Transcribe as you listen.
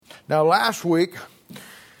Now, last week,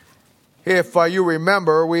 if you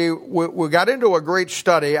remember, we got into a great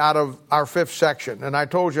study out of our fifth section. And I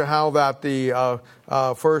told you how that the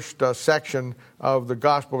first section of the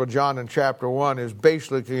Gospel of John in chapter 1 is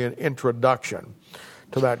basically an introduction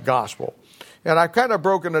to that gospel. And I've kind of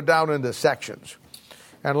broken it down into sections.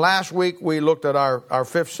 And last week we looked at our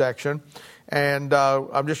fifth section. And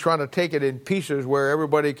I'm just trying to take it in pieces where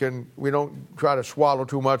everybody we don't try to swallow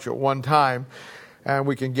too much at one time. And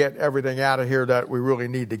we can get everything out of here that we really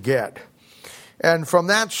need to get. And from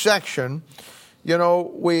that section, you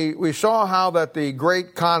know, we saw how that the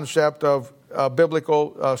great concept of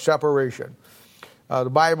biblical separation,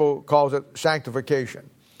 the Bible calls it sanctification,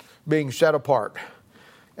 being set apart.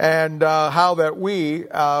 And how that we,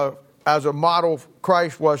 as a model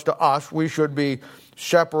Christ was to us, we should be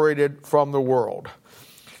separated from the world.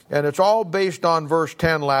 And it's all based on verse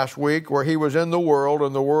 10 last week, where he was in the world,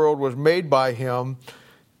 and the world was made by him,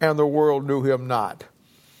 and the world knew him not.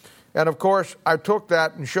 And of course, I took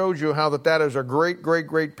that and showed you how that is a great, great,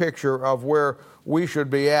 great picture of where we should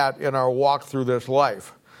be at in our walk through this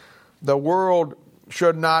life. The world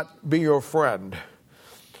should not be your friend,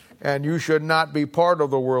 and you should not be part of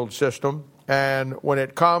the world system. And when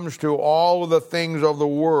it comes to all of the things of the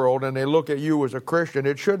world, and they look at you as a Christian,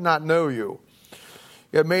 it should not know you.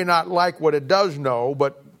 It may not like what it does know,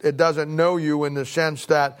 but it doesn't know you in the sense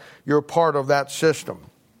that you're part of that system.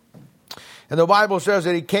 And the Bible says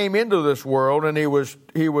that he came into this world and he was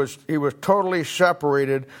totally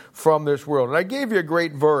separated from this world. And I gave you a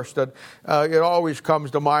great verse that it always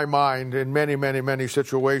comes to my mind in many, many, many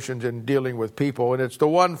situations in dealing with people. And it's the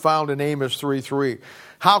one found in Amos 3:3.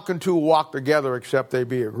 How can two walk together except they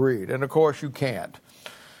be agreed? And of course you can't.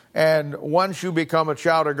 And once you become a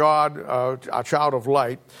child of God, a child of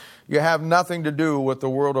light, you have nothing to do with the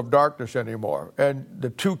world of darkness anymore. And the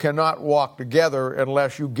two cannot walk together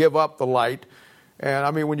unless you give up the light. And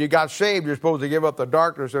I mean, when you got saved, you're supposed to give up the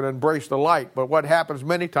darkness and embrace the light. But what happens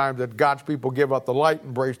many times is that God's people give up the light and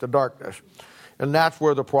embrace the darkness. And that's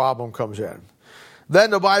where the problem comes in. Then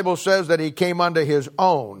the Bible says that he came unto his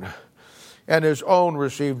own, and his own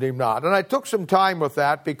received him not. And I took some time with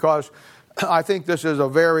that because I think this is a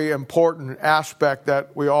very important aspect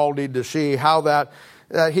that we all need to see, how that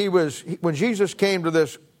when Jesus came to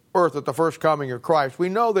this earth at the first coming of Christ, we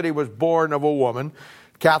know that he was born of a woman.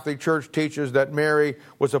 Catholic Church teaches that Mary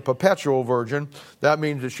was a perpetual virgin. That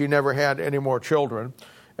means that she never had any more children.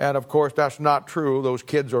 And of course, that's not true. Those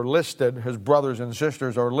kids are listed. His brothers and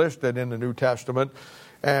sisters are listed in the New Testament.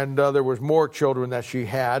 And there was more children that she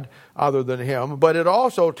had other than him. But it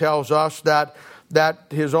also tells us that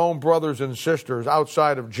his own brothers and sisters,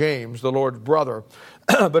 outside of James, the Lord's brother,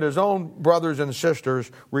 but his own brothers and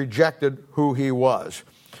sisters rejected who he was.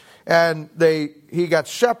 And he got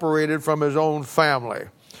separated from his own family.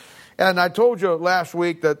 And I told you last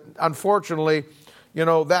week that, unfortunately, you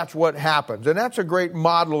know, that's what happens. And that's a great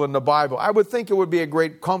model in the Bible. I would think it would be a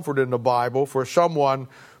great comfort in the Bible for someone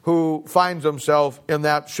who finds himself in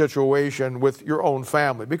that situation with your own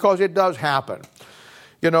family, because it does happen.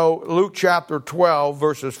 You know, Luke chapter 12,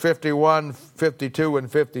 verses 51, 52,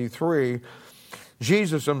 and 53,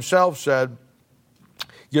 Jesus himself said,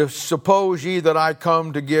 "You suppose ye that I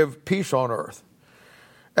come to give peace on earth?"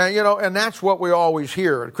 And, you know, and that's what we always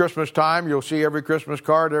hear. At Christmas time, you'll see every Christmas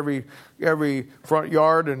card, every front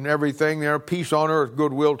yard and everything there, peace on earth,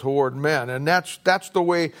 goodwill toward men. And that's the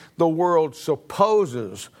way the world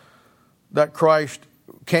supposes that Christ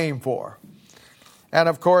came for. And,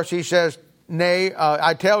 of course, he says, "Nay,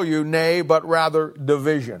 I tell you, nay, but rather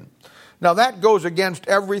division." Now that goes against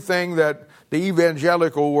everything that the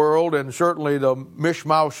evangelical world and certainly the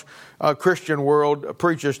mishmash Christian world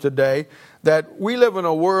preaches today, that we live in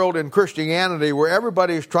a world in Christianity where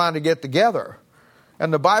everybody is trying to get together.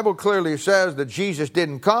 And the Bible clearly says that Jesus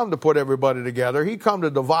didn't come to put everybody together. He come to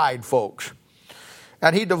divide folks.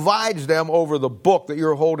 And he divides them over the book that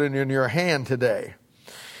you're holding in your hand today.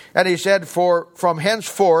 And he said, "For from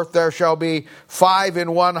henceforth there shall be 5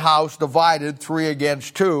 in one house divided, 3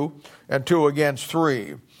 against 2, and 2 against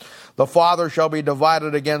 3. The father shall be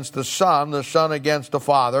divided against the son against the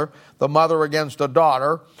father, the mother against the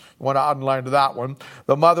daughter." I want to underline that one.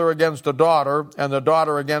 "The mother against the daughter, and the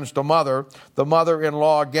daughter against the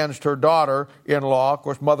mother-in-law against her daughter-in-law." Of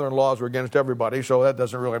course, mother-in-laws are against everybody, so that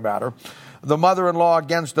doesn't really matter. "The mother-in-law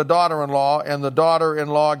against the daughter-in-law, and the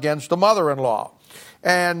daughter-in-law against the mother-in-law."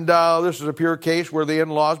 And this is a pure case where the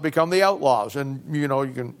in-laws become the outlaws. And, you know,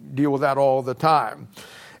 you can deal with that all the time.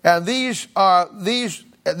 And these are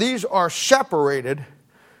separated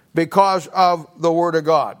because of the Word of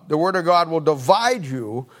God. The Word of God will divide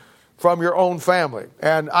you from your own family.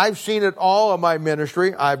 And I've seen it all in my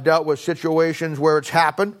ministry. I've dealt with situations where it's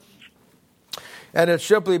happened. And it's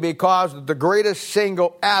simply because the greatest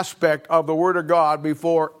single aspect of the Word of God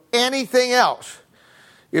before anything else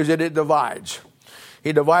is that it divides.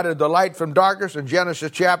 He divided the light from darkness in Genesis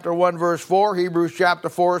chapter 1, verse 4. Hebrews chapter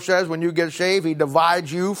 4 says when you get saved, He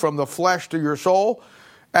divides you from the flesh to your soul.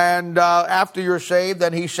 And after you're saved,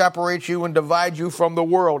 then He separates you and divides you from the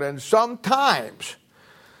world. And sometimes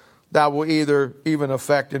that will even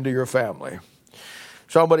affect into your family.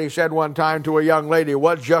 Somebody said one time to a young lady,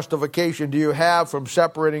 what justification do you have from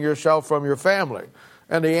separating yourself from your family?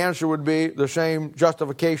 And the answer would be the same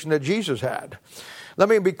justification that Jesus had. Let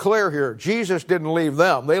me be clear here. Jesus didn't leave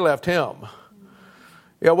them. They left Him.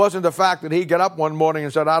 It wasn't the fact that He got up one morning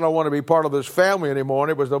and said, I don't want to be part of this family anymore.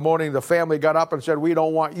 And it was the morning the family got up and said, we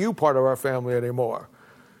don't want you part of our family anymore.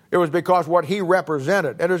 It was because what He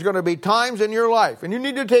represented. And there's going to be times in your life, and you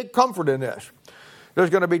need to take comfort in this. There's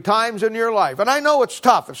going to be times in your life, and I know it's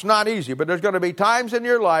tough, it's not easy, but there's going to be times in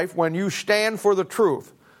your life when you stand for the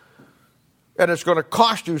truth, and it's going to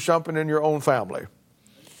cost you something in your own family.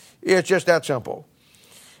 It's just that simple.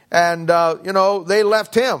 And, they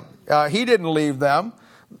left Him. He didn't leave them.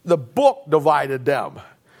 The book divided them.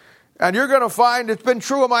 And you're going to find, it's been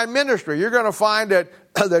true of my ministry, you're going to find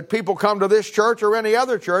that people come to this church or any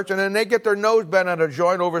other church and then they get their nose bent on a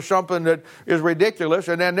joint over something that is ridiculous,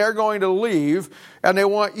 and then they're going to leave and they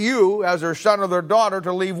want you as their son or their daughter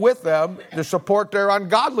to leave with them to support their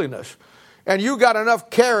ungodliness. And you got enough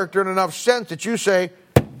character and enough sense that you say,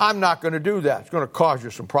 I'm not going to do that. It's going to cause you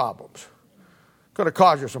some problems. It's going to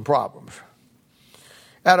cause you some problems.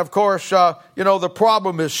 And of course, the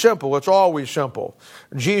problem is simple. It's always simple.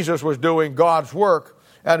 Jesus was doing God's work,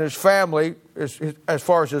 and His family, as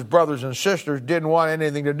far as His brothers and sisters, didn't want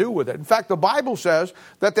anything to do with it. In fact, the Bible says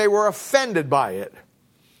that they were offended by it.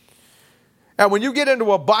 And when you get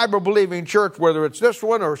into a Bible-believing church, whether it's this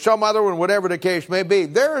one or some other one, whatever the case may be,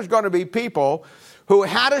 there is going to be people who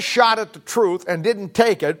had a shot at the truth and didn't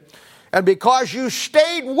take it, and because you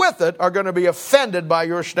stayed with it, are going to be offended by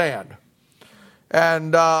your stand.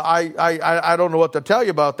 And I don't know what to tell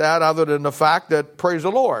you about that other than the fact that, praise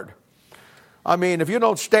the Lord. I mean, if you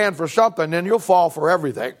don't stand for something, then you'll fall for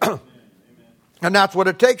everything. And that's what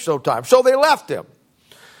it takes sometimes. So they left Him.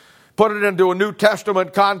 Put it into a New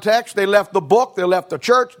Testament context. They left the book, they left the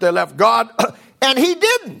church, they left God, and He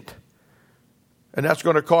didn't. And that's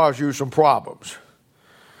going to cause you some problems.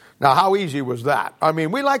 Now, how easy was that? I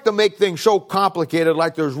mean, we like to make things so complicated,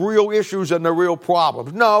 like there's real issues and the real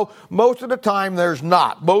problems. No, most of the time there's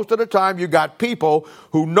not. Most of the time you got people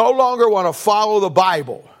who no longer want to follow the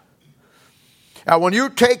Bible. And when you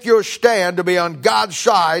take your stand to be on God's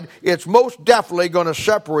side, it's most definitely going to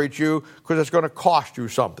separate you because it's going to cost you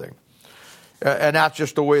something. And that's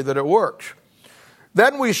just the way that it works.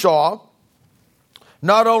 Then we saw,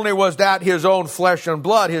 not only was that his own flesh and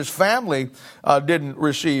blood, his family didn't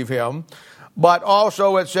receive him, but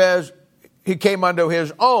also it says he came unto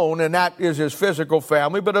his own, and that is his physical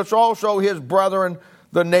family, but it's also his brethren,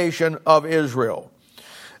 the nation of Israel.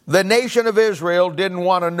 The nation of Israel didn't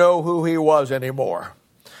want to know who he was anymore.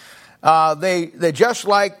 They just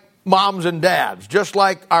like moms and dads, just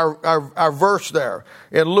like our verse there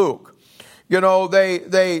in Luke. They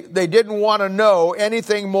didn't want to know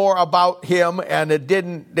anything more about him, and they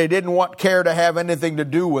didn't care to have anything to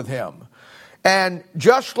do with him. And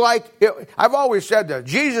just like, I've always said that,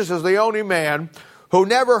 Jesus is the only man who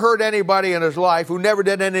never hurt anybody in his life, who never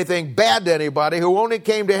did anything bad to anybody, who only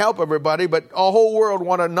came to help everybody, but a whole world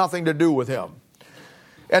wanted nothing to do with him.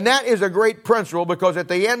 And that is a great principle, because at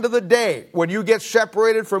the end of the day, when you get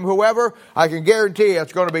separated from whoever, I can guarantee you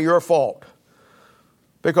it's going to be your fault.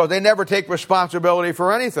 Because they never take responsibility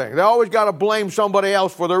for anything. They always got to blame somebody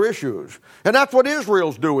else for their issues. And that's what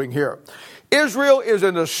Israel's doing here. Israel is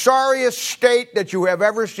in the sorriest state that you have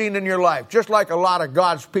ever seen in your life, just like a lot of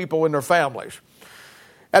God's people in their families.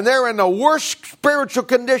 And they're in the worst spiritual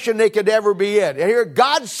condition they could ever be in. And here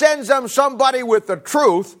God sends them somebody with the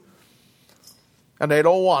truth, and they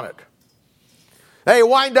don't want it. They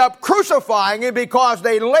wind up crucifying him because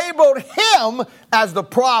they labeled him as the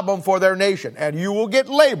problem for their nation. And you will get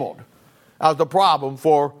labeled as the problem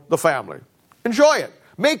for the family. Enjoy it.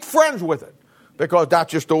 Make friends with it, because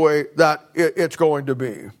that's just the way that it's going to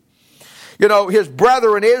be. His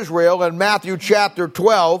brethren Israel in Matthew chapter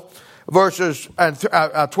 12, verses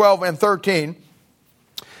 12 and 13,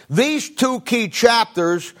 these two key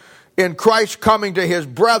chapters in Christ coming to his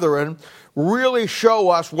brethren really show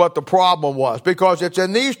us what the problem was, because it's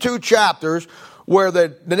in these two chapters where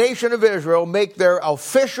the nation of Israel make their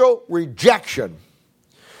official rejection.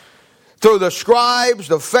 through the scribes,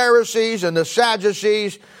 the Pharisees, and the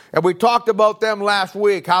Sadducees. And we talked about them last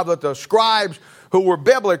week, how that the scribes who were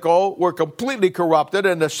biblical were completely corrupted,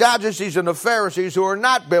 and the Sadducees and the Pharisees who were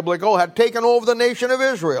not biblical had taken over the nation of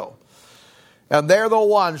Israel. And they're the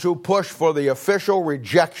ones who pushed for the official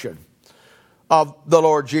rejection of the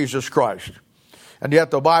Lord Jesus Christ. And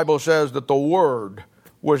yet the Bible says that the Word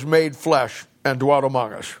was made flesh and dwelt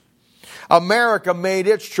among us. America made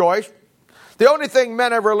its choice. The only thing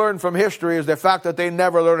men ever learned from history is the fact that they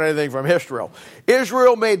never learned anything from Israel.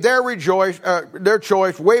 Israel made their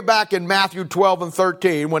choice way back in Matthew 12 and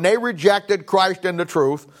 13 when they rejected Christ and the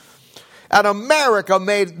truth. And America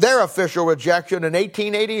made their official rejection in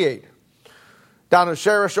 1888 down in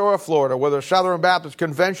Sarasota, Florida, where the Southern Baptist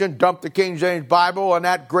Convention dumped the King James Bible on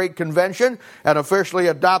that great convention and officially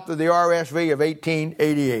adopted the RSV of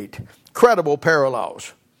 1888. Incredible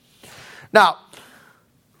parallels. Now,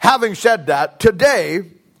 having said that, today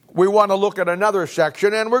we want to look at another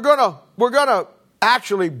section, and we're gonna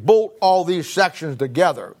actually bolt all these sections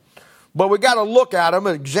together. But we got to look at them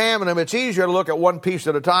and examine them. It's easier to look at one piece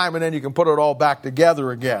at a time, and then you can put it all back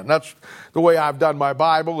together again. That's the way I've done my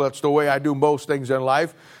Bible. That's the way I do most things in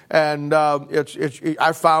life. And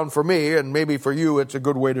I found for me, and maybe for you, it's a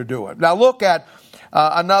good way to do it. Now look at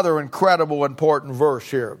another incredible, important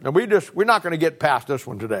verse here. And we're not going to get past this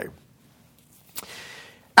one today.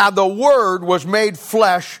 And the Word was made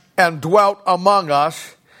flesh and dwelt among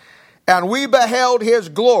us, and we beheld his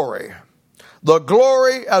glory. The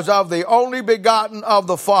glory as of the only begotten of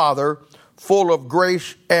the Father, full of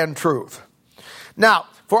grace and truth. Now,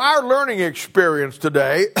 for our learning experience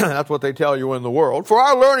today, that's what they tell you in the world. For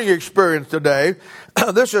our learning experience today,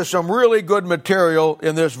 this is some really good material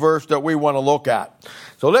in this verse that we want to look at.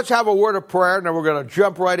 So let's have a word of prayer, and then we're going to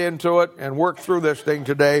jump right into it and work through this thing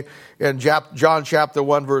today in John chapter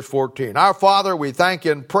 1, verse 14. Our Father, we thank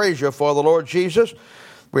you and praise you for the Lord Jesus.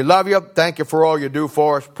 We love you. Thank you for all you do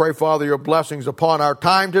for us. Pray, Father, your blessings upon our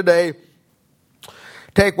time today.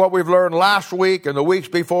 Take what we've learned last week and the weeks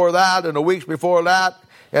before that and the weeks before that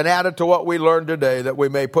and add it to what we learned today, that we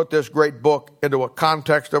may put this great book into a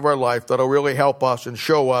context of our life that'll really help us and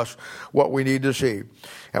show us what we need to see.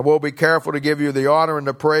 And we'll be careful to give you the honor and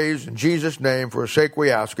the praise. In Jesus' name, for his sake we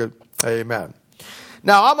ask it. Amen.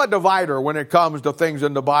 Now, I'm a divider when it comes to things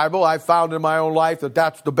in the Bible. I've found in my own life that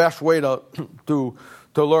that's the best way to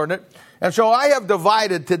learn it. And so I have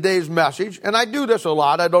divided today's message, and I do this a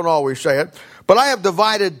lot, I don't always say it, but I have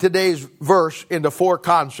divided today's verse into 4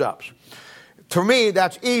 concepts. To me,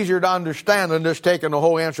 that's easier to understand than just taking the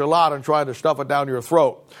whole enchilada and trying to stuff it down your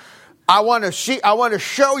throat. I want to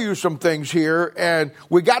show you some things here, and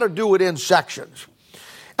we got to do it in sections.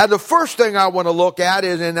 And the first thing I want to look at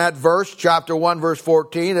is in that verse, chapter 1, verse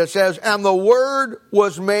 14, it says, and the Word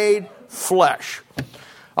was made flesh.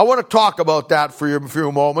 I want to talk about that for a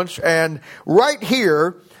few moments. And right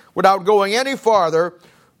here, without going any farther,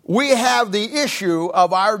 we have the issue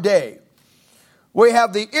of our day. We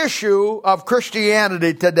have the issue of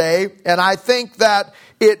Christianity today, and I think that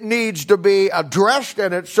it needs to be addressed,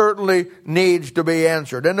 and it certainly needs to be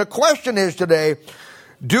answered. And the question is today,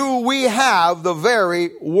 do we have the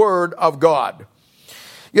very Word of God?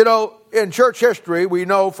 You know, in church history, we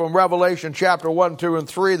know from Revelation chapter 1, 2, and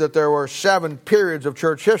 3 that there were 7 periods of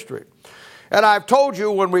church history. And I've told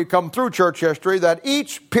you when we come through church history that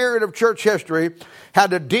each period of church history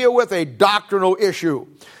had to deal with a doctrinal issue.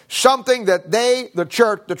 Something that the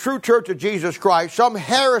church, the true church of Jesus Christ, some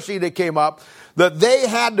heresy that came up that they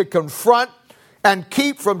had to confront and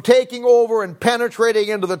keep from taking over and penetrating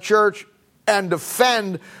into the church and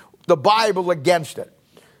defend the Bible against it.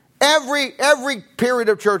 Every period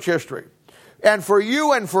of church history. And for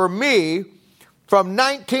you and for me, from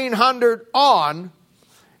 1900 on,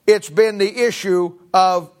 it's been the issue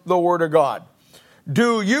of the Word of God.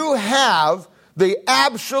 Do you have the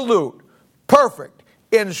absolute, perfect,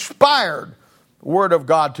 inspired Word of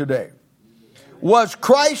God today? Was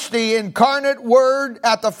Christ the incarnate Word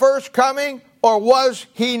at the first coming, or was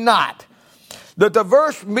he not? Did the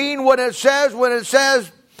verse mean what it says when it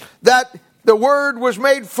says that the Word was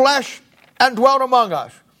made flesh and dwelt among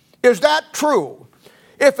us? Is that true?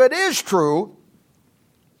 If it is true,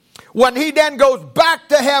 when he then goes back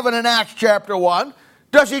to heaven in Acts chapter 1,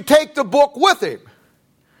 does he take the book with him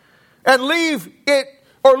and leave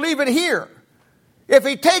it here? If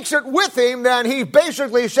he takes it with him, then he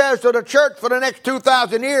basically says to the church for the next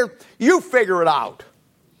 2,000 years, you figure it out.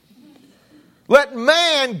 Let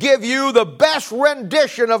man give you the best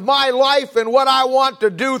rendition of my life and what I want to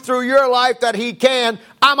do through your life that he can.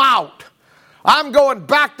 I'm out. I'm going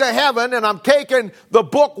back to heaven, and I'm taking the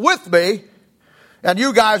book with me, and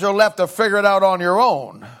you guys are left to figure it out on your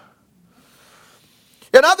own.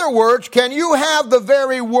 In other words, can you have the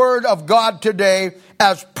very Word of God today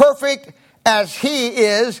as perfect as He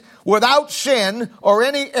is, without sin or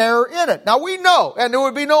any error in it? Now we know, and there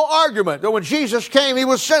would be no argument, that when Jesus came, He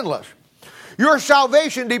was sinless. Your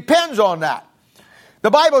salvation depends on that. The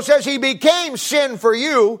Bible says He became sin for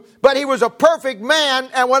you, but He was a perfect man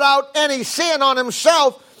and without any sin on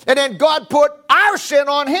Himself, and then God put our sin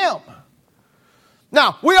on Him.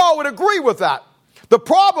 Now, we all would agree with that. The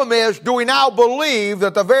problem is, do we now believe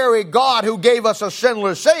that the very God who gave us a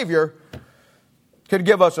sinless Savior can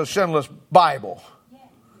give us a sinless Bible?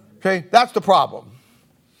 Okay, that's the problem.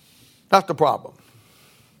 That's the problem.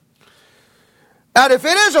 And if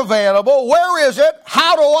it is available, where is it?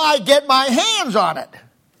 How do I get my hands on it?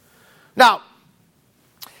 Now,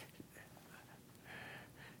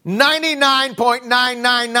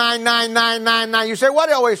 99.9999999. You say, why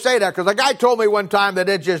do you always say that? Because a guy told me one time that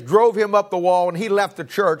it just drove him up the wall and he left the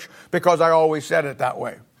church because I always said it that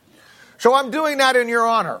way. So I'm doing that in your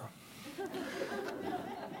honor.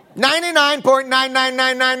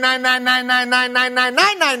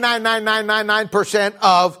 99.9999999999999%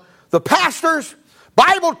 of the pastors,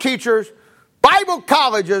 Bible teachers, Bible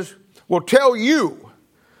colleges will tell you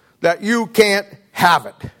that you can't have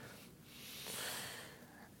it.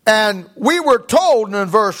 And we were told in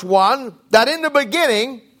verse 1 that in the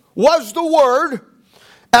beginning was the Word,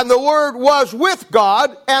 and the Word was with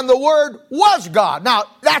God, and the Word was God. Now,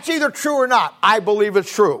 that's either true or not. I believe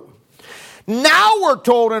it's true. Now we're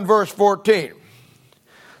told in verse 14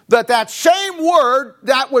 that same Word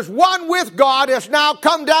that was one with God has now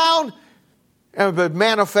come down and been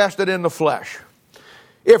manifested in the flesh.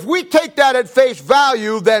 If we take that at face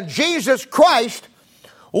value, then Jesus Christ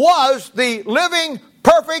was the living,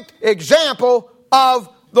 perfect example of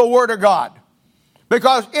the Word of God.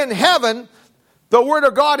 Because in heaven, the Word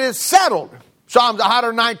of God is settled. Psalms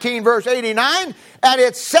 119, verse 89, and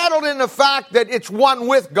it's settled in the fact that it's one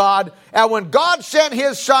with God. And when God sent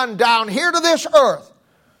His Son down here to this earth,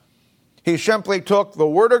 He simply took the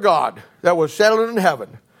Word of God that was settled in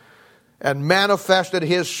heaven and manifested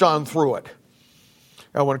His Son through it.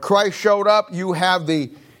 And when Christ showed up, you have the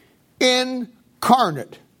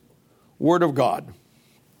incarnate Word of God.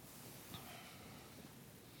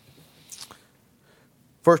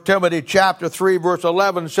 1 Timothy chapter 3, verse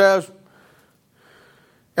 11 says,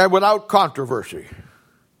 and without controversy.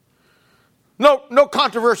 No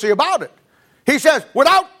controversy about it. He says,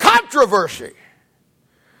 without controversy,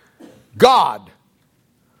 God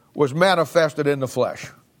was manifested in the flesh.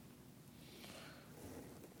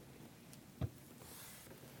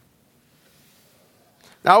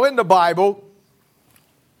 Now in the Bible,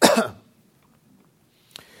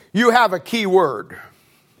 you have a key word.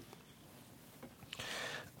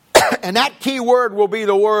 And that key word will be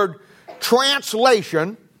the word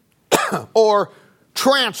translation or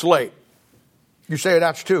translate. You say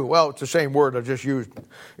that's two. Well, it's the same word. I just used,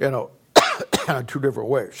 two different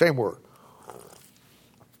ways. Same word.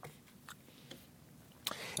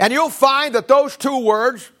 And you'll find that those two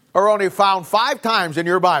words are only found 5 times in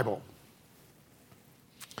your Bible.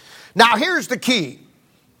 Now, here's the key.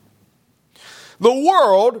 The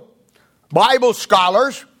world, Bible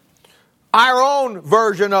scholars, our own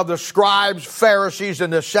version of the scribes, Pharisees,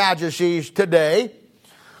 and the Sadducees today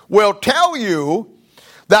will tell you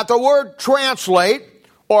that the word translate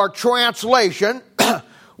or translation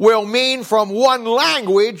will mean from one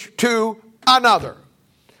language to another.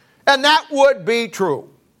 And that would be true.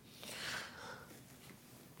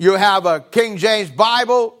 You have a King James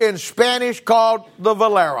Bible in Spanish called the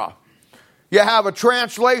Valera. You have a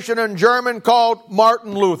translation in German called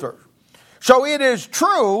Martin Luther. So it is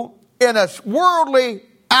true in a worldly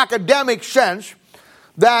academic sense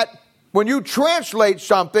that when you translate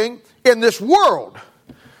something in this world,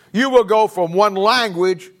 you will go from one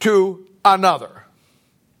language to another.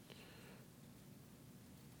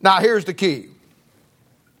 Now here's the key.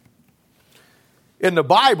 In the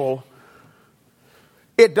Bible,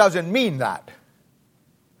 it doesn't mean that.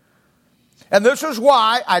 And this is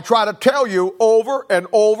why I try to tell you over and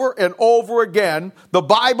over and over again, the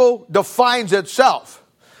Bible defines itself.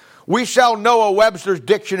 We sell Noah Webster's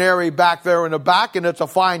dictionary back there in the back, and it's a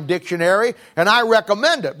fine dictionary, and I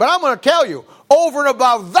recommend it. But I'm going to tell you, over and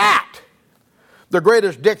above that, the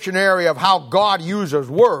greatest dictionary of how God uses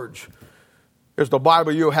words is the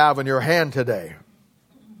Bible you have in your hand today.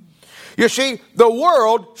 You see, the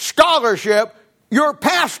world, scholarship, your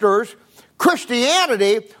pastors,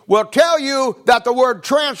 Christianity will tell you that the word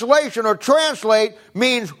translation or translate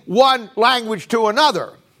means one language to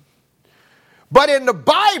another. But in the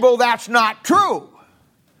Bible, that's not true.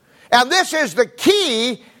 And this is the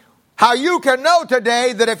key how you can know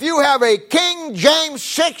today that if you have a King James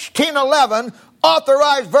 1611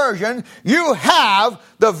 authorized version, you have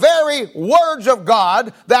the very words of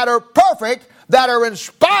God that are perfect, that are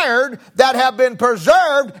inspired, that have been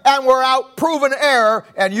preserved, and were out proven error,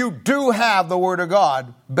 and you do have the Word of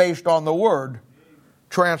God based on the word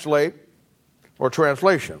translate or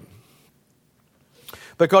translation.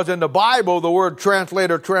 Because in the Bible, the word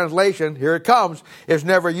translate or translation, here it comes, is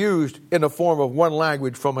never used in the form of one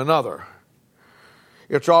language from another.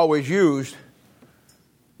 It's always used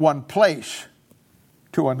one place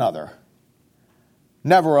to another.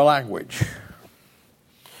 Never a language.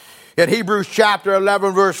 In Hebrews chapter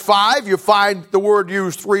 11, verse 5, you find the word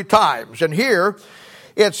used 3 times. And here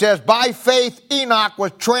it says, by faith Enoch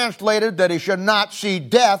was translated that he should not see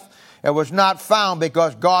death, and was not found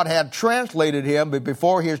because God had translated him, but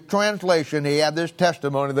before his translation he had this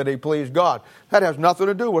testimony that he pleased God. That has nothing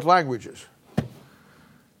to do with languages.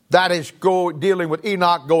 That is dealing with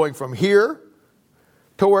Enoch going from here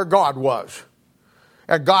to where God was.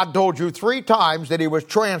 And God told you 3 times that he was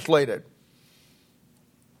translated.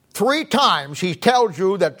 3 times he tells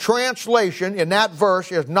you that translation in that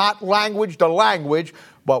verse is not language to language,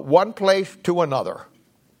 but one place to another.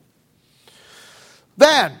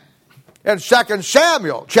 Then, in 2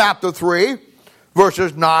 Samuel chapter 3,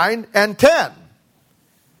 verses 9 and 10,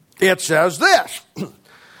 it says this,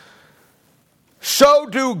 so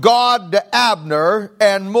do God to Abner,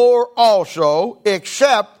 and more also,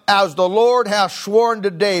 except as the Lord hath sworn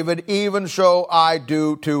to David, even so I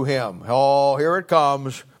do to him. Oh, here it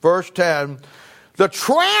comes. Verse 10, to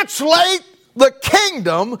translate the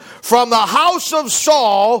kingdom from the house of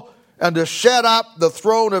Saul, and to set up the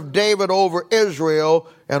throne of David over Israel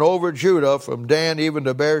and over Judah from Dan even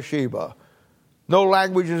to Beersheba. No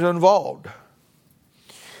languages involved.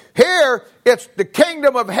 Here, it's the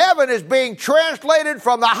kingdom of heaven is being translated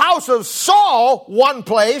from the house of Saul, one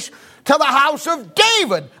place, to the house of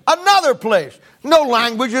David, another place. No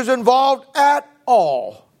languages involved at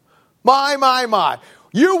all. My.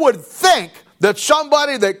 You would think that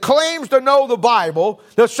somebody that claims to know the Bible,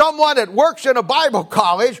 that someone that works in a Bible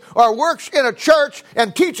college or works in a church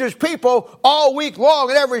and teaches people all week long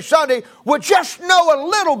and every Sunday would just know a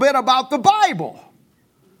little bit about the Bible.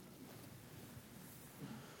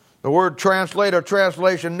 The word translate or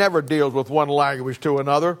translation never deals with one language to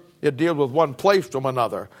another. It deals with one place from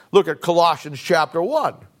another. Look at Colossians chapter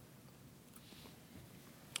 1,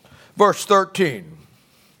 verse 13.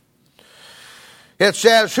 It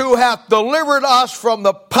says, who hath delivered us from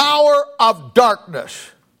the power of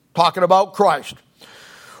darkness. Talking about Christ.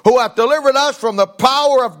 Who hath delivered us from the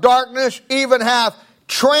power of darkness, even hath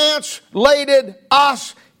translated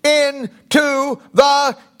us into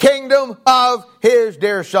the kingdom of his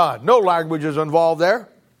dear Son. No languages involved there.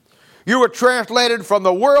 You were translated from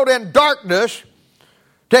the world in darkness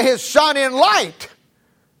to his Son in light.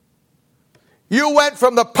 You went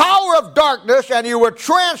from the power of darkness and you were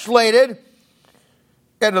translated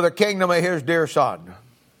into the kingdom of his dear Son.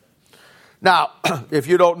 Now, if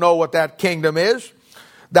you don't know what that kingdom is,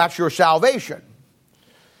 that's your salvation.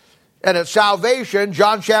 And at salvation,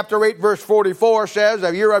 John chapter 8, verse 44 says,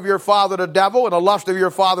 "If you're of your father the devil, and the lust of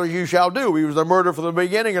your father you shall do. He was a murderer from the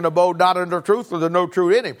beginning, and abode not in the truth, for there's no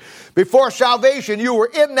truth in him." Before salvation, you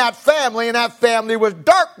were in that family, and that family was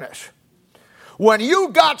darkness. When you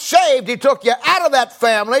got saved, he took you out of that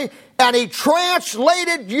family, and he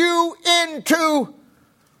translated you into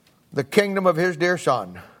the kingdom of his dear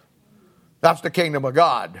Son. That's the kingdom of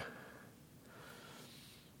God.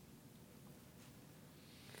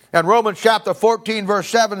 And Romans chapter 14 verse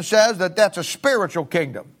 7 says that that's a spiritual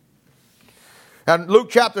kingdom. And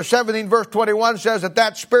Luke chapter 17 verse 21 says that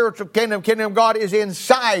that spiritual kingdom, kingdom of God, is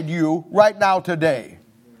inside you right now today.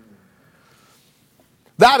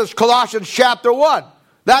 That is Colossians chapter 1.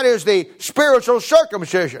 That is the spiritual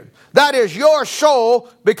circumcision. That is your soul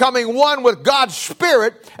becoming one with God's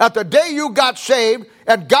Spirit at the day you got saved,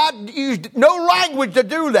 and God used no language to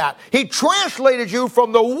do that. He translated you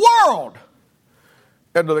from the world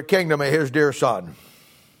into the kingdom of his dear Son.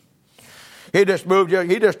 He just moved you,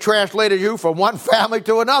 he just translated you from one family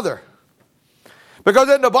to another. Because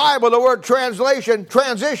in the Bible, the word translation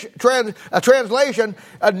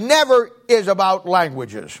never is about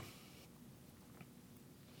languages.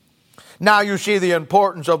 Now you see the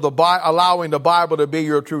importance of allowing the Bible to be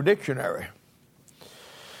your true dictionary.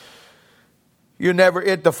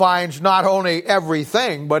 It defines not only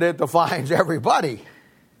everything, but it defines everybody.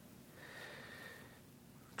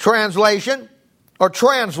 Translation or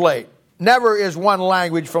translate never is one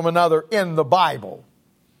language from another in the Bible.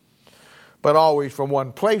 but always from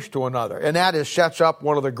one place to another. And that sets up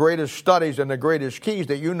one of the greatest studies and the greatest keys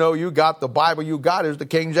that you know you got. The Bible you got is the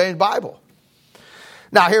King James Bible.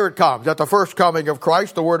 Now here it comes. At the first coming of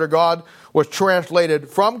Christ, the Word of God was translated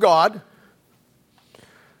from God,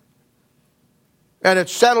 and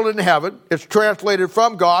it's settled in heaven. It's translated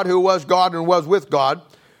from God, who was God and was with God,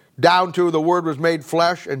 down to the Word was made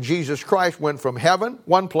flesh, and Jesus Christ went from heaven,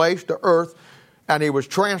 one place, to earth, and he was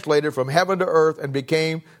translated from heaven to earth and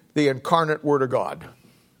became the incarnate Word of God.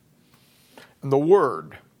 And the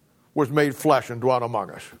Word was made flesh and dwelt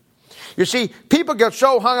among us. You see, people get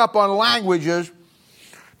so hung up on languages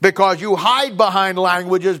because you hide behind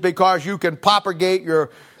languages because you can propagate your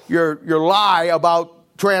lie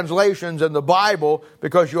about translations in the Bible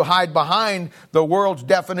because you hide behind the world's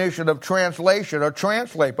definition of translation or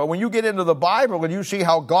translate. But when you get into the Bible and you see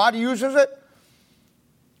how God uses it,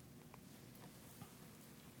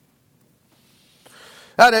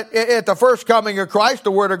 and at the first coming of Christ,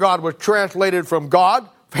 the Word of God was translated from God,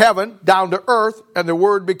 heaven, down to earth, and the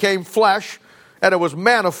Word became flesh, and it was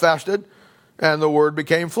manifested, and the Word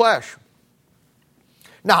became flesh.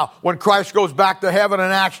 Now, when Christ goes back to heaven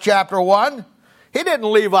in Acts chapter 1, he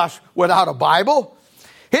didn't leave us without a Bible.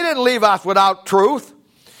 He didn't leave us without truth.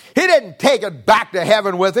 He didn't take it back to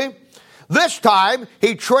heaven with him. This time,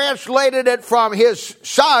 he translated it from his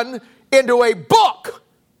Son into a book,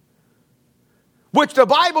 which the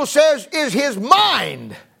Bible says is his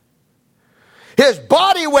mind. His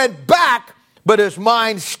body went back, but his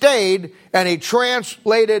mind stayed, and he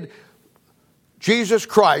translated Jesus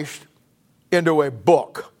Christ into a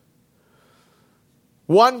book.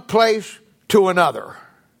 One place to another.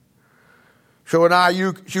 So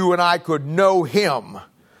you and I could know him.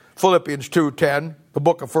 Philippians 2:10, the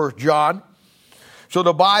book of 1 John. So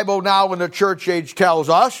the Bible now in the church age tells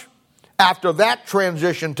us, after that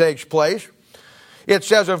transition takes place, it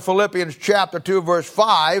says in Philippians chapter 2 verse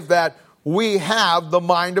 5 that we have the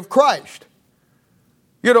mind of Christ.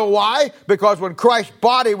 You know why? Because when Christ's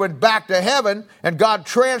body went back to heaven and God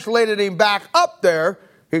translated him back up there,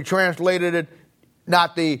 he translated it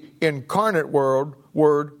not the incarnate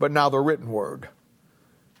word, but now the written word.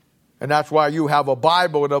 And that's why you have a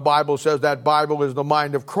Bible, and the Bible says that Bible is the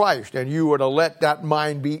mind of Christ, and you are to let that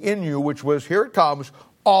mind be in you, which was, here it comes,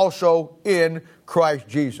 also in Christ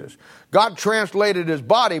Jesus. God translated his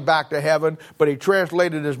body back to heaven, but he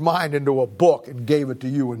translated his mind into a book and gave it to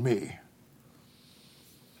you and me.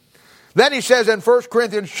 Then he says in 1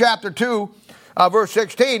 Corinthians chapter 2, verse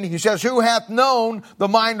 16, he says, who hath known the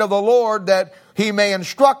mind of the Lord that he may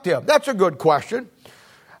instruct him? That's a good question.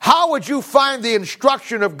 How would you find the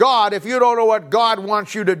instruction of God if you don't know what God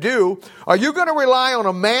wants you to do? Are you going to rely on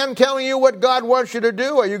a man telling you what God wants you to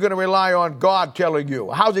do? Or are you going to rely on God telling you?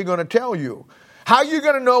 How's he going to tell you? How are you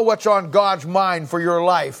going to know what's on God's mind for your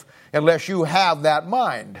life unless you have that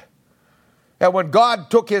mind? And when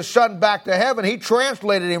God took his Son back to heaven, he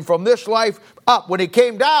translated him from this life up. When he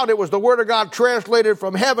came down, it was the Word of God translated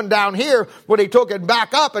from heaven down here. When he took it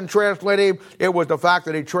back up and translated him, it was the fact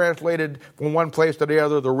that he translated from one place to the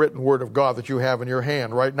other the written Word of God that you have in your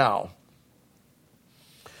hand right now.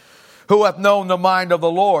 Who hath known the mind of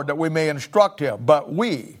the Lord that we may instruct him? But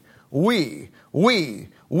we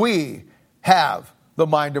have the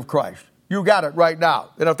mind of Christ. You got it right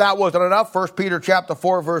now. And if that wasn't enough, 1 Peter chapter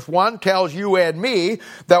 4 verse 1 tells you and me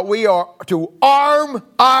that we are to arm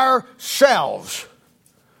ourselves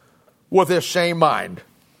with this same mind.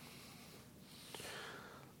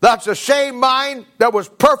 That's the same mind that was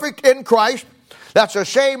perfect in Christ. That's the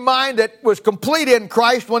same mind that was complete in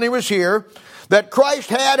Christ when he was here. That Christ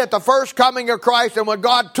had at the first coming of Christ. And when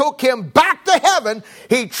God took him back to heaven,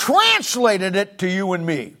 he translated it to you and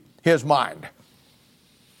me, his mind.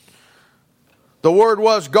 The Word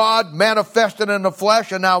was God manifested in the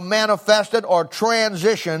flesh and now manifested or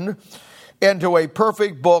transitioned into a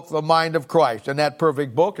perfect book, the mind of Christ. And that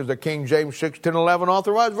perfect book is the King James 1611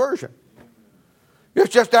 Authorized Version.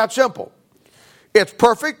 It's just that simple. It's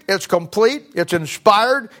perfect, it's complete, it's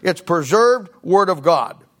inspired, it's preserved Word of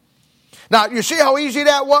God. Now, you see how easy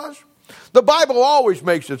that was? The Bible always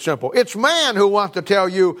makes it simple. It's man who wants to tell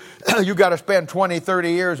you you got to spend 20,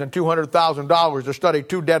 30 years and $200,000 to study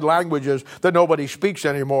two dead languages that nobody speaks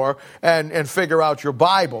anymore and figure out your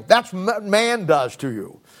Bible. That's what man does to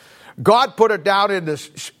you. God put it down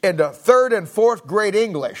into third and fourth grade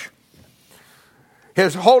English.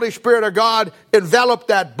 His Holy Spirit of God enveloped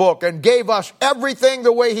that book and gave us everything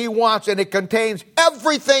the way he wants, and it contains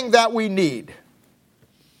everything that we need.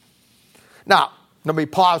 Now, let me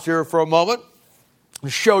pause here for a moment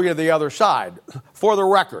and show you the other side. For the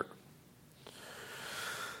record,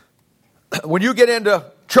 when you get into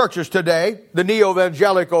churches today, the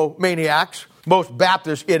neo-evangelical maniacs, most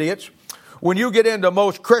Baptist idiots, when you get into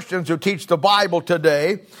most Christians who teach the Bible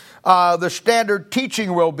today, the standard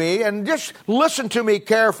teaching will be, and just listen to me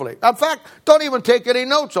carefully. In fact, don't even take any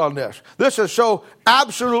notes on this. This is so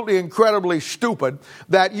absolutely incredibly stupid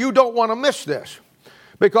that you don't want to miss this.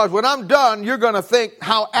 Because when I'm done, you're going to think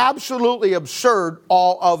how absolutely absurd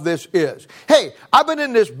all of this is. Hey, I've been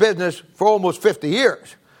in this business for almost 50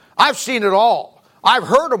 years. I've seen it all. I've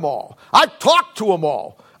heard them all. I've talked to them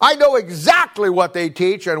all. I know exactly what they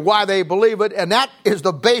teach and why they believe it, and that is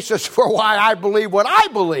the basis for why I believe what I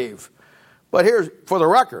believe. But here's, for the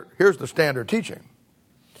record, here's the standard teaching.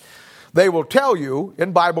 They will tell you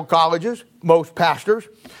in Bible colleges, most pastors,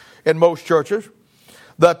 in most churches,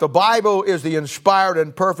 that the Bible is the inspired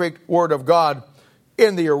and perfect Word of God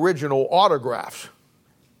in the original autographs.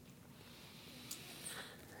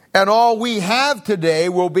 And all we have today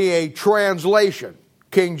will be a translation.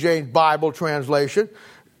 King James Bible translation,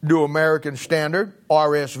 New American Standard,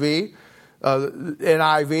 RSV,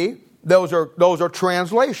 NIV. Those are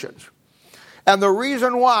translations. And the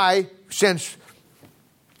reason why, since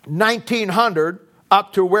 1900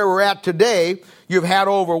 up to where we're at today, you've had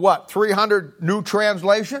over, 300 new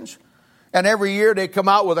translations? And every year they come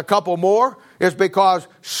out with a couple more, is because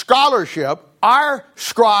scholarship, our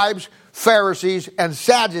scribes, Pharisees, and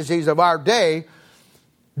Sadducees of our day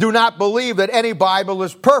do not believe that any Bible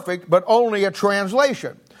is perfect, but only a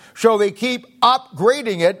translation. So they keep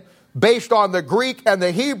upgrading it based on the Greek and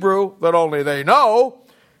the Hebrew that only they know,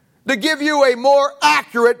 to give you a more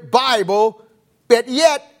accurate Bible, but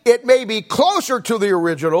yet it may be closer to the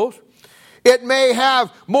originals. It may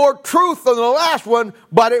have more truth than the last one,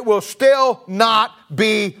 but it will still not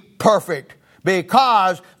be perfect,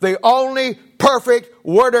 because the only perfect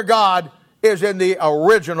Word of God is in the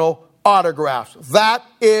original autographs. That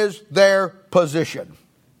is their position.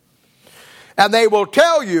 And they will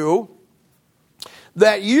tell you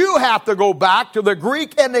that you have to go back to the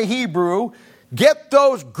Greek and the Hebrew, get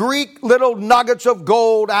those Greek little nuggets of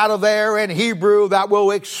gold out of there in Hebrew that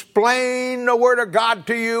will explain the Word of God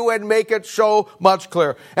to you and make it so much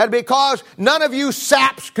clearer. And because none of you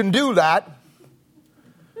saps can do that,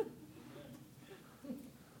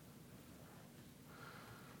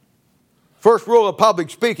 first rule of public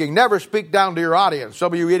speaking, never speak down to your audience.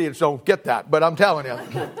 Some of you idiots don't get that, but I'm telling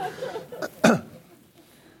you.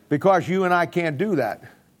 Because you and I can't do that,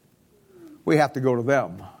 we have to go to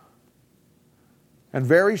them. And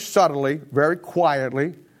very subtly, very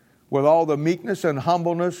quietly, with all the meekness and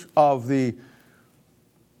humbleness of the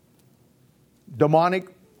demonic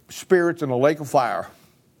spirits in the lake of fire,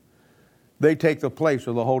 they take the place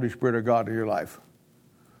of the Holy Spirit of God in your life.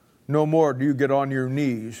 No more do you get on your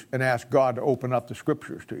knees and ask God to open up the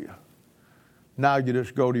Scriptures to you. Now you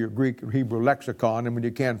just go to your Greek or Hebrew lexicon, and when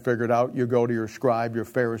you can't figure it out, you go to your scribe, your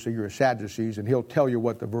Pharisee, your Sadducees, and he'll tell you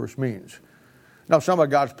what the verse means. Now, some of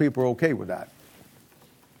God's people are okay with that.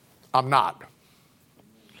 I'm not.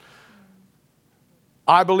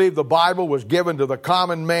 I believe the Bible was given to the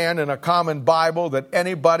common man in a common Bible, that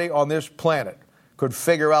anybody on this planet could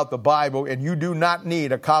figure out the Bible, and you do not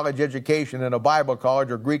need a college education in a Bible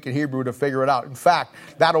college or Greek and Hebrew to figure it out. In fact,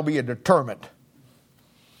 that'll be a deterrent.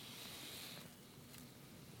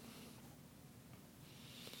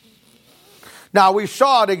 Now, we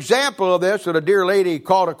saw an example of this that a dear lady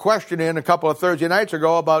called a question in a couple of Thursday nights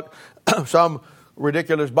ago about some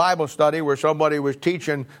ridiculous Bible study where somebody was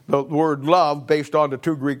teaching the word love based on the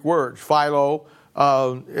two Greek words, philo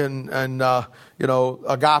and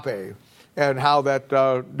agape, and how that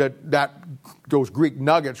those Greek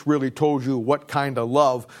nuggets really told you what kind of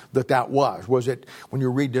love that was. Was it, when you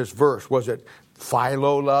read this verse, was it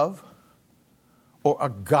philo love or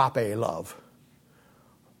agape love?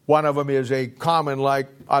 One of them is a common, like,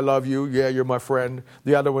 I love you, yeah, you're my friend.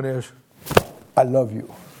 The other one is, I love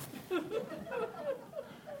you.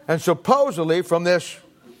 And supposedly, from this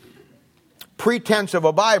pretense of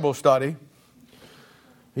a Bible study,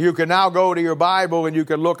 you can now go to your Bible and you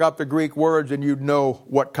can look up the Greek words and you'd know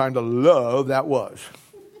what kind of love that was.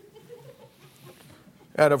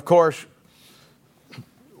 And of course,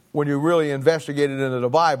 when you really investigated into the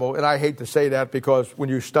Bible, and I hate to say that because when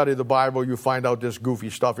you study the Bible, you find out this goofy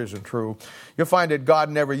stuff isn't true. You'll find that God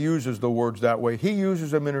never uses the words that way. He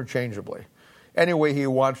uses them interchangeably, any way He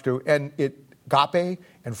wants to. And agape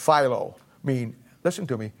and philo mean, listen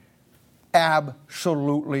to me,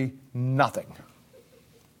 absolutely nothing.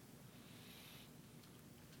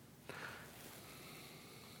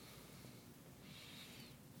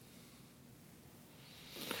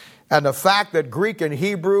 And the fact that Greek and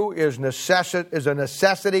Hebrew is a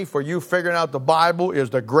necessity for you figuring out the Bible is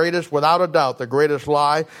the greatest, without a doubt, the greatest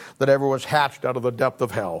lie that ever was hatched out of the depth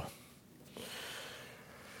of hell.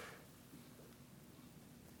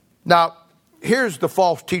 Now, here's the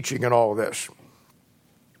false teaching in all of this.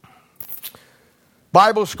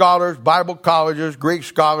 Bible scholars, Bible colleges, Greek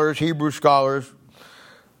scholars, Hebrew scholars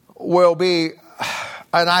will be,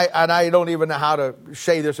 and I don't even know how to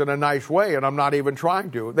say this in a nice way, and I'm not even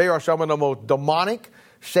trying to. They are some of the most demonic,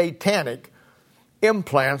 satanic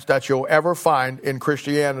implants that you'll ever find in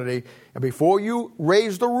Christianity. And before you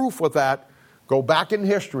raise the roof with that, go back in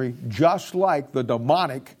history, just like the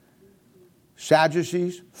demonic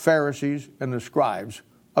Sadducees, Pharisees, and the scribes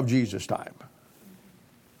of Jesus' time.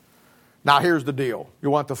 Now here's the deal.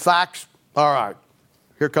 You want the facts? All right.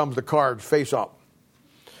 Here comes the cards face up.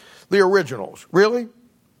 The originals. Really?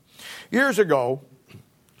 Years ago,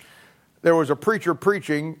 there was a preacher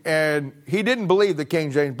preaching, and he didn't believe the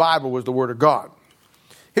King James Bible was the Word of God.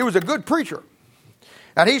 He was a good preacher.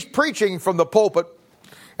 And he's preaching from the pulpit,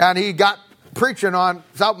 and he got preaching on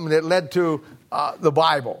something that led to the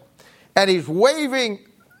Bible. And he's waving,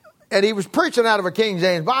 and he was preaching out of a King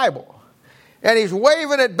James Bible. And he's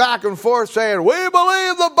waving it back and forth saying, we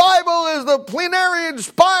believe the Bible is the plenary,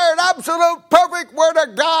 inspired, absolute, perfect Word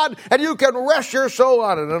of God, and you can rest your soul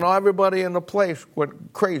on it. And everybody in the place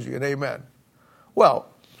went crazy and amen. Well,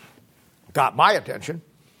 got my attention.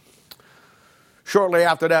 Shortly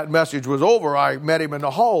after that message was over, I met him in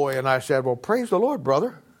the hallway and I said, well, praise the Lord,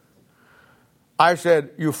 brother. I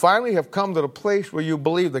said, you finally have come to the place where you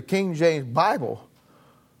believe the King James Bible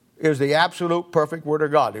is the absolute perfect Word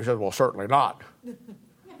of God. He said, well, certainly not.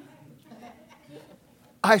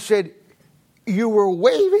 I said, you were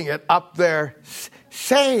waving it up there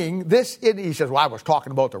saying this. He says, well, I was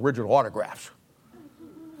talking about the original autographs.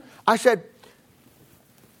 I said,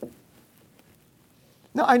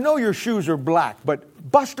 now I know your shoes are black,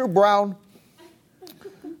 but Buster Brown,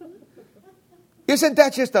 isn't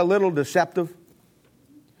that just a little deceptive?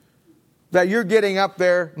 That you're getting up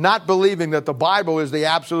there not believing that the Bible is the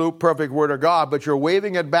absolute perfect Word of God, but you're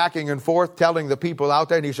waving it back and forth, telling the people out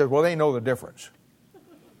there, and he says, well, they know the difference.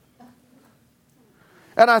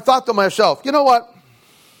 And I thought to myself, you know what?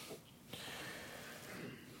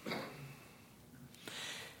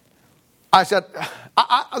 I said,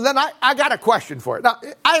 I got a question for it. Now,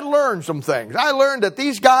 I learned some things. I learned that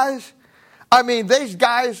these guys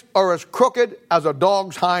are as crooked as a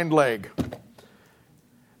dog's hind leg.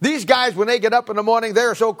 These guys, when they get up in the morning,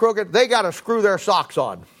 they're so crooked, they got to screw their socks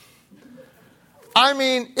on. I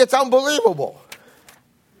mean, it's unbelievable.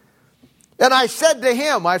 And I said to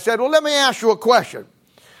him, I said, well, let me ask you a question.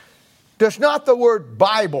 Does not the word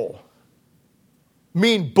Bible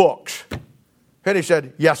mean books? And he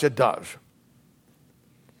said, yes, it does.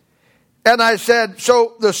 And I said,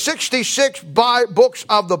 so the 66 books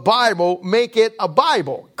of the Bible make it a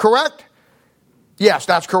Bible, correct? Yes,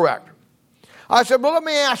 that's correct. I said, well, let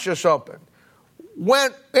me ask you something.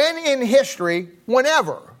 When in history,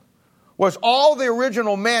 whenever, was all the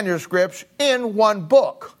original manuscripts in one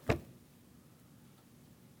book?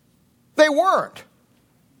 They weren't.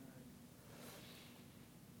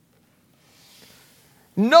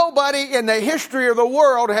 Nobody in the history of the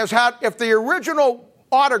world has had, if the original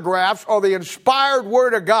autographs are the inspired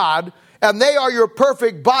Word of God, and they are your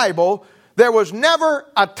perfect Bible, there was never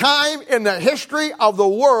a time in the history of the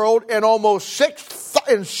world in almost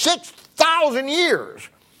 6,000 years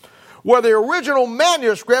where the original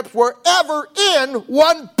manuscripts were ever in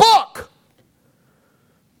one book.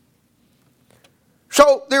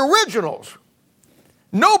 So the originals,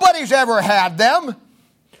 nobody's ever had them.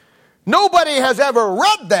 Nobody has ever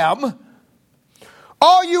read them.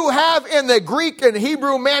 All you have in the Greek and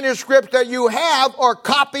Hebrew manuscripts that you have are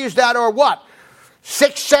copies that are what?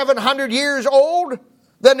 600-700 years old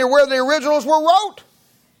than where the originals were wrote.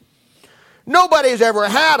 Nobody's ever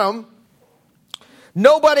had them.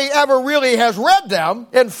 Nobody ever really has read them.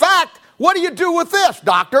 In fact, what do you do with this,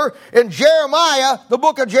 doctor? In Jeremiah, the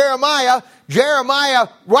book of Jeremiah, Jeremiah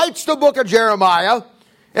writes the book of Jeremiah.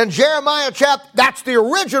 In Jeremiah that's the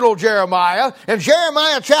original Jeremiah. In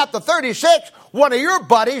Jeremiah chapter 36, one of your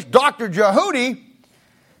buddies, Dr. Jehudi,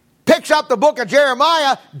 picks up the book of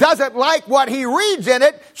Jeremiah, doesn't like what he reads in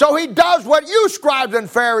it, so he does what you scribes and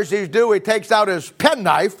Pharisees do. He takes out his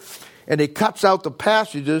penknife and he cuts out the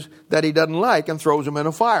passages that he doesn't like and throws them in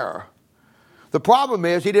a fire. The problem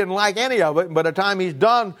is he didn't like any of it, and by the time he's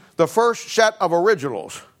done, the first set of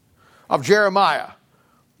originals of Jeremiah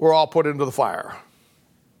were all put into the fire.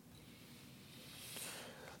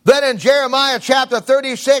 Then in Jeremiah chapter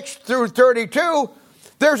 36 through 32,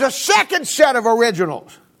 there's a second set of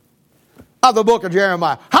originals. of the book of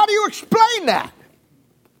Jeremiah. How do you explain that?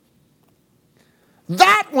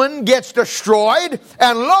 That one gets destroyed,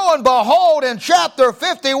 and lo and behold, in chapter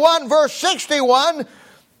 51, verse 61,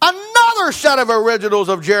 another set of originals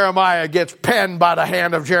of Jeremiah gets penned by the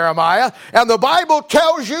hand of Jeremiah. And the Bible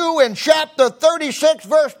tells you in chapter 36,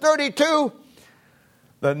 verse 32,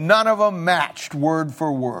 that none of them matched word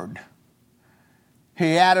for word.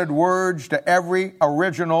 He added words to every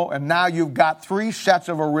original, and now you've got 3 sets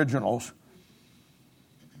of originals.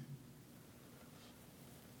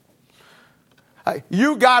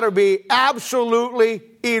 You got to be absolutely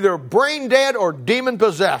either brain dead or demon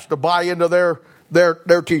possessed to buy into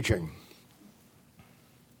their teaching.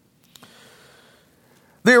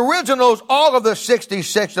 The originals, all of the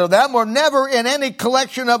 66 of them, were never in any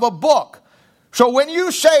collection of a book. So when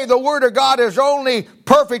you say the Word of God is only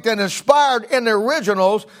perfect and inspired in the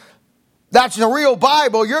originals, that's the real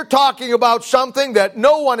Bible, you're talking about something that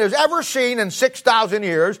no one has ever seen in 6,000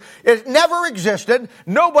 years. It never existed.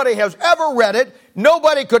 Nobody has ever read it.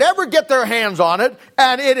 Nobody could ever get their hands on it.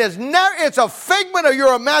 And it's a figment of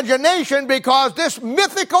your imagination, because this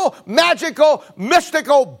mythical, magical,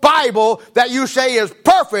 mystical Bible that you say is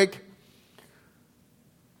perfect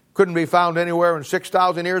couldn't be found anywhere in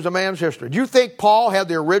 6,000 years of man's history. Do you think Paul had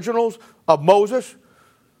the originals of Moses?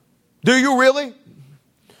 Do you really?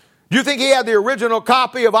 Do you think he had the original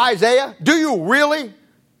copy of Isaiah? Do you really?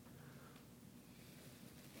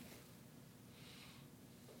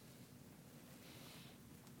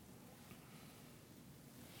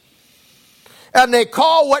 And they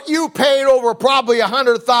call what you paid over probably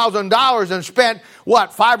 $100,000 and spent,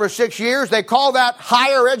 5 or 6 years? They call that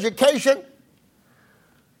higher education?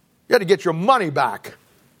 You got to get your money back.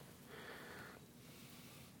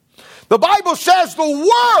 The Bible says the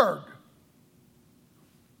Word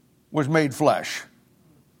was made flesh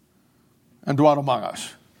and dwelt among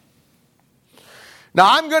us.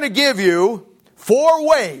 Now I'm going to give you 4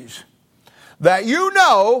 ways that you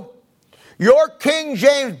know your King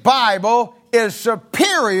James Bible is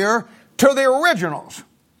superior to the originals.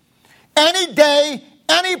 Any day,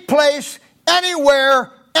 any place, anywhere,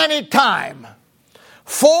 anytime.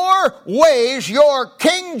 4 ways your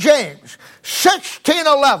King James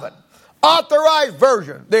 1611 authorized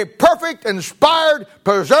version, the perfect, inspired,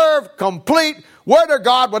 preserved, complete Word of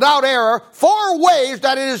God without error, 4 ways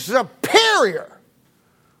that it is superior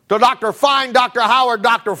to Dr. Fine, Dr. Howard,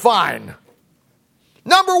 Dr. Fine.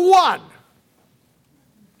 Number 1,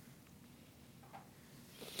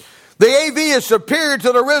 the AV is superior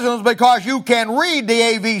to the originals because you can read the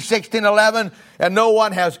AV 1611, and no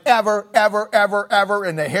one has ever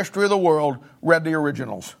in the history of the world read the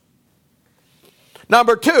originals.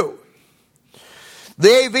 Number 2, the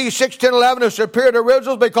AV 1611 is superior to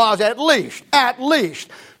originals because at least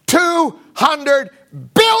 200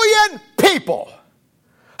 billion people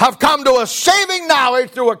have come to a saving knowledge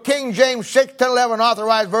through a King James 1611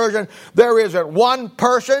 authorized version. There isn't one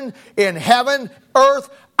person in heaven, earth,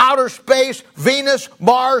 outer space, Venus,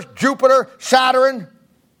 Mars, Jupiter, Saturn,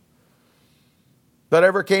 that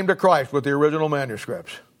ever came to Christ with the original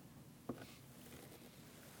manuscripts.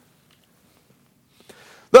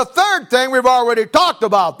 The third thing we've already talked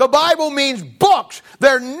about. The Bible means books.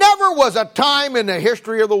 There never was a time in the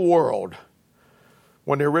history of the world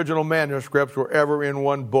when the original manuscripts were ever in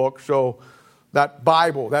one book. So that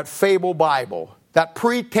Bible, that fable Bible, that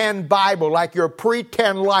pretend Bible, like your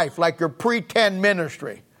pretend life, like your pretend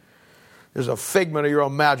ministry, is a figment of your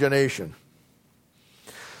imagination.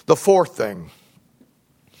 The fourth thing,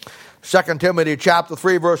 2 Timothy chapter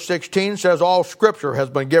 3 verse 16 says, all Scripture has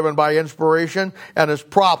been given by inspiration and is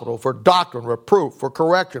profitable for doctrine, reproof, for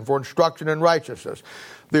correction, for instruction in righteousness.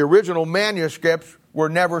 The original manuscripts were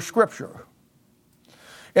never Scripture.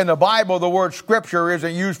 In the Bible, the word Scripture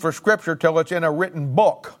isn't used for Scripture till it's in a written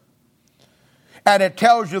book. And it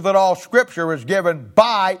tells you that all Scripture is given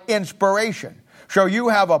by inspiration. So you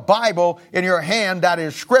have a Bible in your hand that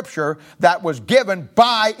is Scripture that was given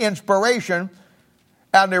by inspiration,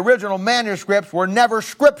 and the original manuscripts were never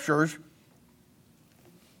Scriptures.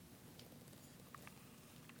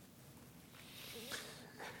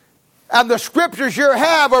 And the Scriptures you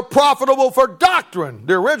have are profitable for doctrine.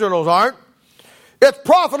 The originals aren't. It's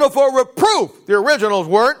profitable for reproof. The originals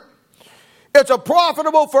weren't. It's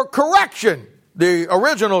profitable for correction. The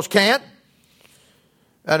originals can't.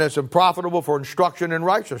 And it's profitable for instruction in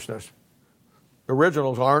righteousness. The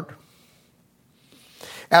originals aren't.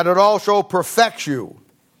 And it also perfects you.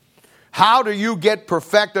 How do you get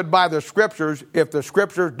perfected by the Scriptures if the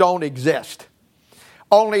Scriptures don't exist?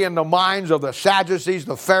 Only in the minds of the Sadducees,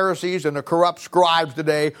 the Pharisees, and the corrupt scribes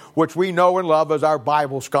today, which we know and love as our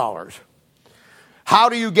Bible scholars. How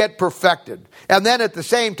do you get perfected? And then at the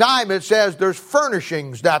same time, it says there's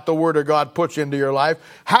furnishings that the Word of God puts into your life.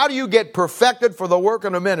 How do you get perfected for the work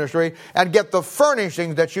of the ministry and get the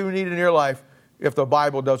furnishings that you need in your life if the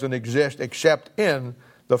Bible doesn't exist except in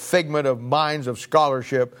the figment of minds of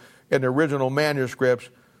scholarship in the original manuscripts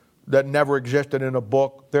that never existed in a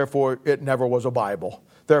book? Therefore, it never was a Bible.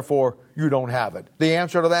 Therefore, you don't have it. The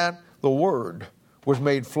answer to that? The Word was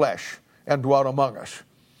made flesh and dwelt among us.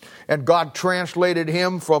 And God translated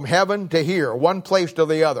him from heaven to here, one place to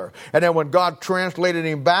the other. And then when God translated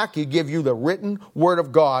him back, he gave you the written Word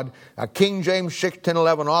of God, a King James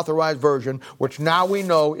 6:10-11 authorized version, which now we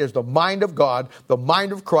know is the mind of God, the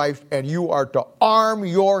mind of Christ, and you are to arm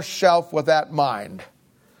yourself with that mind.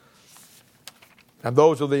 And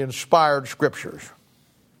those are the inspired scriptures.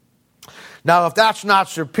 Now, if that's not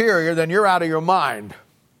superior, then you're out of your mind.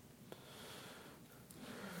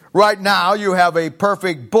 Right now, you have a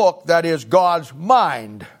perfect book that is God's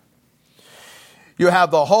mind. You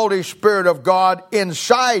have the Holy Spirit of God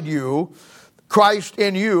inside you, Christ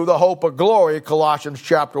in you, the hope of glory, Colossians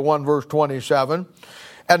chapter 1, verse 27.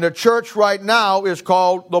 And the church right now is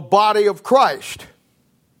called the body of Christ.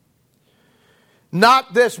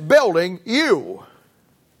 Not this building, you.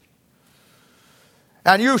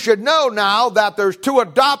 And you should know now that there's two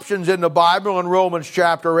adoptions in the Bible in Romans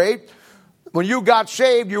chapter 8. When you got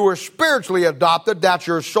saved, you were spiritually adopted. That's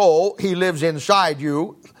your soul. He lives inside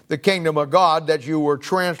you, the kingdom of God, that you were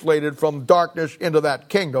translated from darkness into that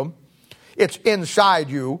kingdom. It's inside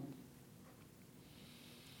you.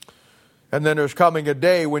 And then there's coming a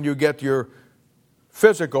day when you get your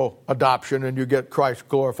physical adoption and you get Christ's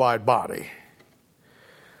glorified body.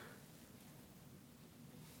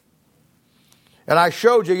 And I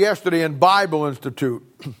showed you yesterday in Bible Institute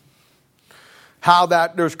how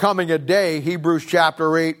that there's coming a day, Hebrews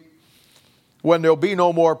chapter 8, when there'll be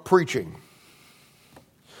no more preaching.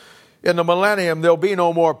 In the millennium, there'll be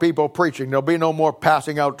no more people preaching. There'll be no more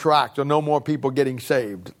passing out tracts and no more people getting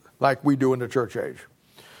saved like we do in the church age.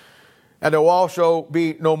 And there'll also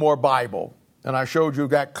be no more Bible. And I showed you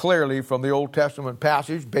that clearly from the Old Testament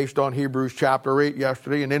passage based on Hebrews chapter 8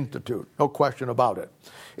 yesterday in Institute. No question about it.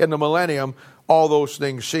 In the millennium, all those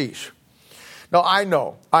things cease. Now, I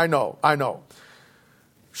know.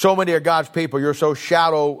 So many of God's people, you're so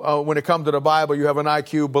shallow when it comes to the Bible, you have an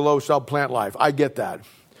IQ below subplant life. I get that.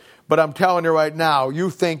 But I'm telling you right now, you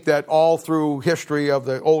think that all through history of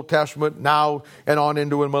the Old Testament, now and on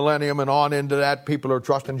into a millennium and on into that, people are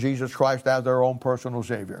trusting Jesus Christ as their own personal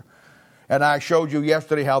Savior. And I showed you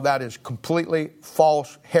yesterday how that is completely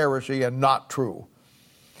false heresy and not true.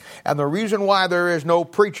 And the reason why there is no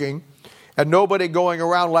preaching and nobody going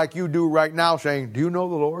around like you do right now saying, do you know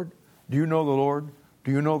the Lord? Do you know the Lord? Do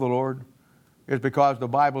you know the Lord? Is because the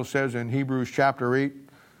Bible says in Hebrews chapter 8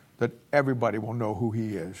 that everybody will know who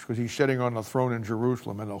he is because he's sitting on the throne in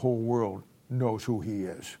Jerusalem and the whole world knows who he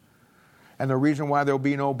is. And the reason why there'll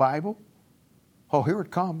be no Bible? Oh, here it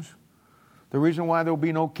comes. The reason why there'll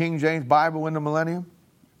be no King James Bible in the millennium?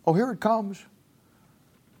 Oh, here it comes.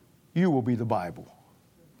 You will be the Bible.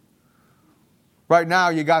 Right now,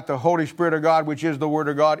 you got the Holy Spirit of God, which is the Word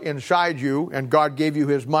of God, inside you, and God gave you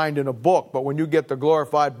His mind in a book. But when you get the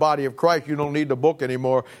glorified body of Christ, you don't need the book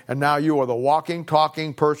anymore, and now you are the walking,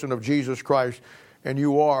 talking person of Jesus Christ, and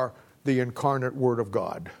you are the incarnate Word of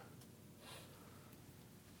God.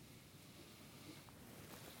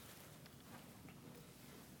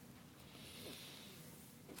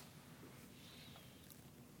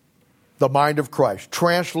 The mind of Christ,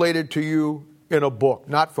 translated to you in a book,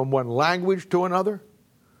 not from one language to another,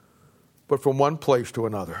 but from one place to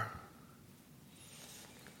another.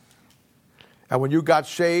 And when you got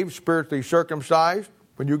saved, spiritually circumcised,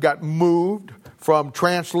 when you got moved from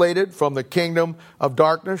translated from the kingdom of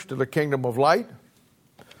darkness to the kingdom of light,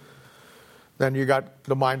 then you got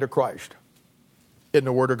the mind of Christ in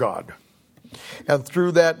the Word of God. And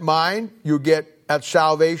through that mind, you get at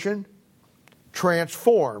salvation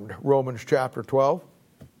transformed, Romans chapter 12,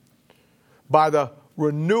 by the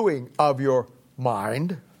renewing of your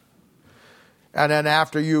mind. And then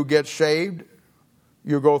after you get saved,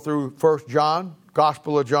 you go through 1 John,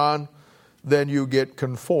 Gospel of John, then you get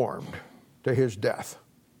conformed to his death.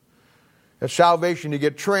 At salvation, you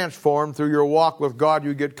get transformed. Through your walk with God,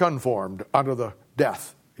 you get conformed under the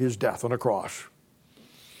death, his death on the cross.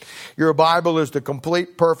 Your Bible is the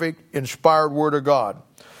complete, perfect, inspired Word of God,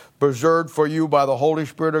 preserved for you by the Holy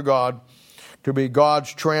Spirit of God, to be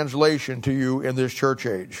God's translation to you in this church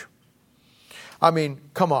age. I mean,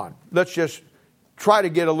 come on. Let's just try to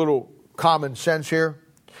get a little common sense here.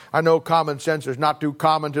 I know common sense is not too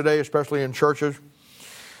common today, especially in churches.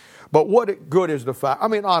 But what good is the fact, I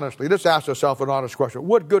mean, honestly, let's ask yourself an honest question.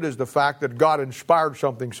 What good is the fact that God inspired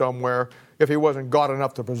something somewhere if he wasn't God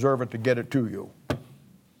enough to preserve it to get it to you?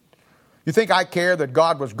 You think I care that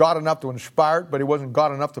God was God enough to inspire it, but he wasn't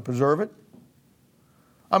God enough to preserve it?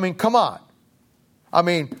 I mean, come on. I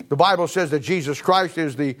mean, the Bible says that Jesus Christ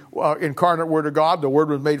is the incarnate Word of God. The Word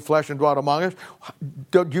was made flesh and dwelt among us.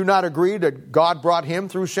 Do you not agree that God brought him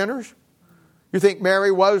through sinners? You think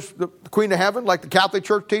Mary was the Queen of Heaven like the Catholic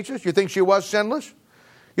Church teaches? You think she was sinless?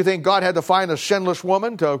 You think God had to find a sinless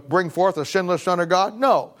woman to bring forth a sinless Son of God?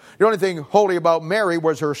 No. The only thing holy about Mary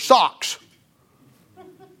was her socks.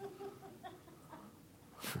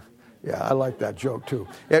 Yeah, I like that joke too.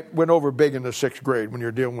 It went over big in the 6th grade when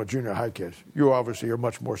you're dealing with junior high kids. You obviously are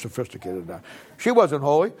much more sophisticated now. She wasn't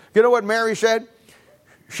holy. You know what Mary said?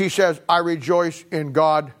 She says, I rejoice in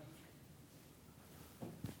God,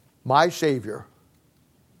 my Savior.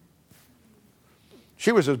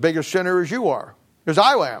 She was as big a sinner as you are, as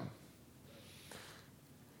I am.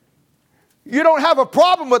 You don't have a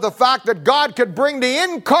problem with the fact that God could bring the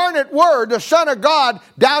incarnate Word, the Son of God,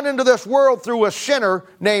 down into this world through a sinner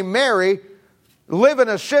named Mary, live in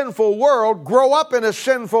a sinful world, grow up in a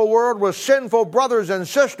sinful world with sinful brothers and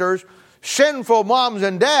sisters, sinful moms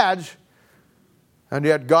and dads, and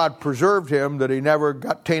yet God preserved him that he never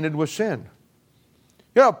got tainted with sin.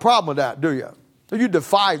 You don't have a problem with that, do you? You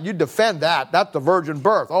defend that. That's the virgin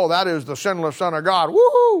birth. Oh, that is the sinless Son of God.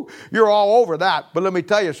 Woo-hoo! You're all over that. But let me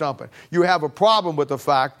tell you something. You have a problem with the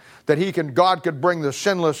fact that God could bring the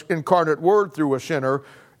sinless incarnate Word through a sinner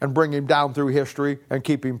and bring him down through history and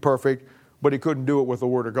keep him perfect, but he couldn't do it with the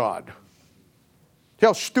Word of God. See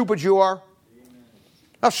how stupid you are?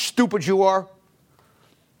 How stupid you are?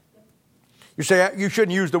 You say, you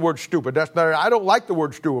shouldn't use the word stupid. I don't like the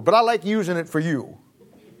word stupid, but I like using it for you.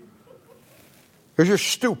 Because you're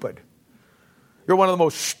stupid. You're one of the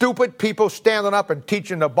most stupid people standing up and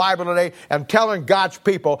teaching the Bible today and telling God's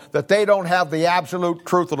people that they don't have the absolute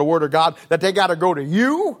truth of the Word of God, that they got to go to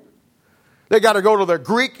you. They got to go to the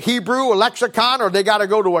Greek, Hebrew lexicon, or they got to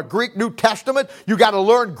go to a Greek New Testament. You got to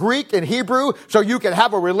learn Greek and Hebrew so you can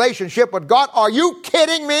have a relationship with God. Are you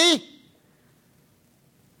kidding me?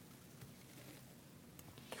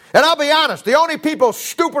 And I'll be honest, the only people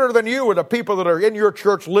stupider than you are the people that are in your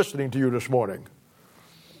church listening to you this morning.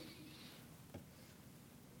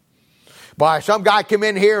 Some guy came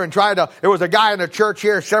in here and there was a guy in the church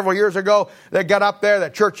here several years ago that got up there.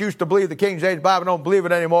 That church used to believe the King James Bible, don't believe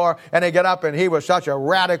it anymore. And they got up and he was such a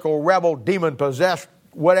radical, rebel, demon-possessed,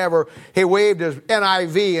 whatever. He waved his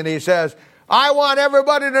NIV and he says, I want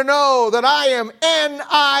everybody to know that I am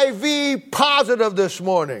NIV positive this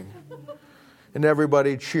morning. And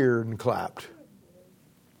everybody cheered and clapped.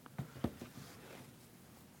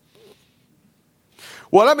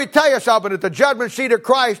 Well, let me tell you something. At the judgment seat of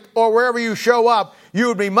Christ or wherever you show up, you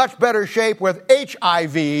would be much better shape with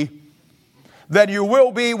HIV than you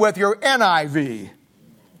will be with your NIV.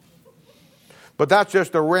 But that's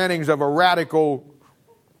just the rantings of a radical,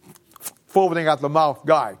 foaming at the mouth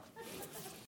guy.